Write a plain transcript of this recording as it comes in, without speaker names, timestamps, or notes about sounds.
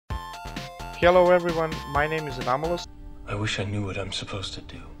Hello everyone, my name is Anomalous. I wish I knew what I'm supposed to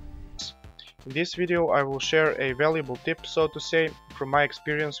do. In this video I will share a valuable tip, so to say, from my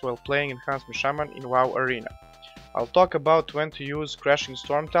experience while playing Enhancement Shaman in WoW Arena. I'll talk about when to use Crashing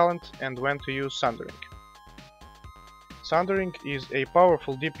Storm talent and when to use Sundering. Sundering is a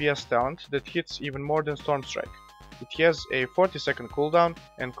powerful DPS talent that hits even more than Storm Strike. It has a 40-second cooldown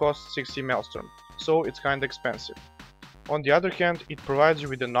and costs 60 Maelstrom, so it's kinda expensive. On the other hand, it provides you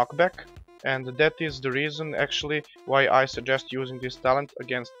with a knockback, and that is the reason actually why I suggest using this talent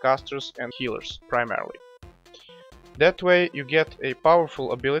against casters and healers primarily. That way you get a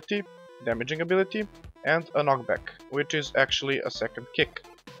powerful ability, damaging ability, and a knockback, which is actually a second kick.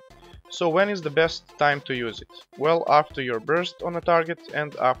 So when is the best time to use it? Well, after your burst on a target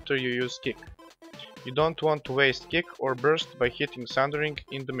and after you use kick. You don't want to waste kick or burst by hitting Sundering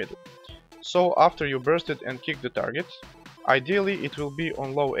in the middle. So after you bursted and kicked the target, ideally it will be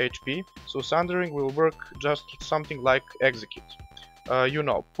on low HP, so Sundering will work just something like execute.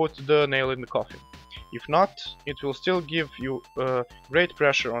 Put the nail in the coffin. If not, it will still give you great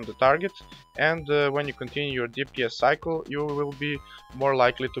pressure on the target, and when you continue your DPS cycle you will be more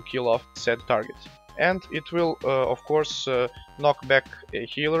likely to kill off said target. And it will of course knock back a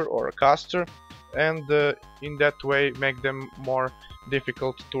healer or a caster, and in that way make them more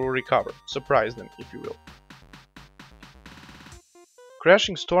difficult to recover, surprise them if you will.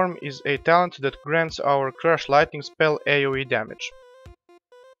 Crashing Storm is a talent that grants our Crash Lightning spell AoE damage.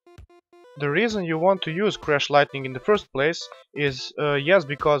 The reason you want to use Crash Lightning in the first place is yes,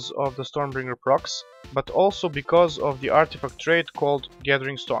 because of the Stormbringer procs, but also because of the artifact trait called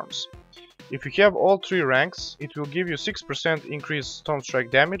Gathering Storms. If you have all 3 ranks, it will give you 6% increased Storm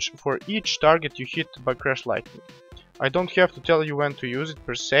Strike damage for each target you hit by Crash Lightning. I don't have to tell you when to use it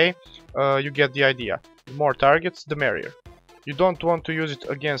per se, you get the idea. The more targets, the merrier. You don't want to use it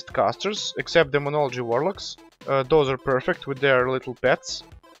against casters, except Demonology Warlocks. Those are perfect with their little pets.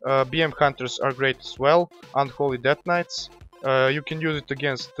 BM Hunters are great as well, Unholy Death Knights. You can use it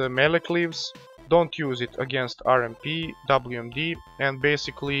against melee cleaves. Don't use it against RMP, WMD, and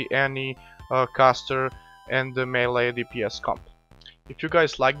basically any caster and melee DPS comp. If you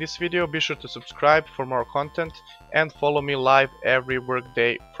guys like this video, be sure to subscribe for more content and follow me live every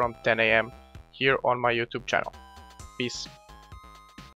workday from 10 AM here on my YouTube channel. Peace.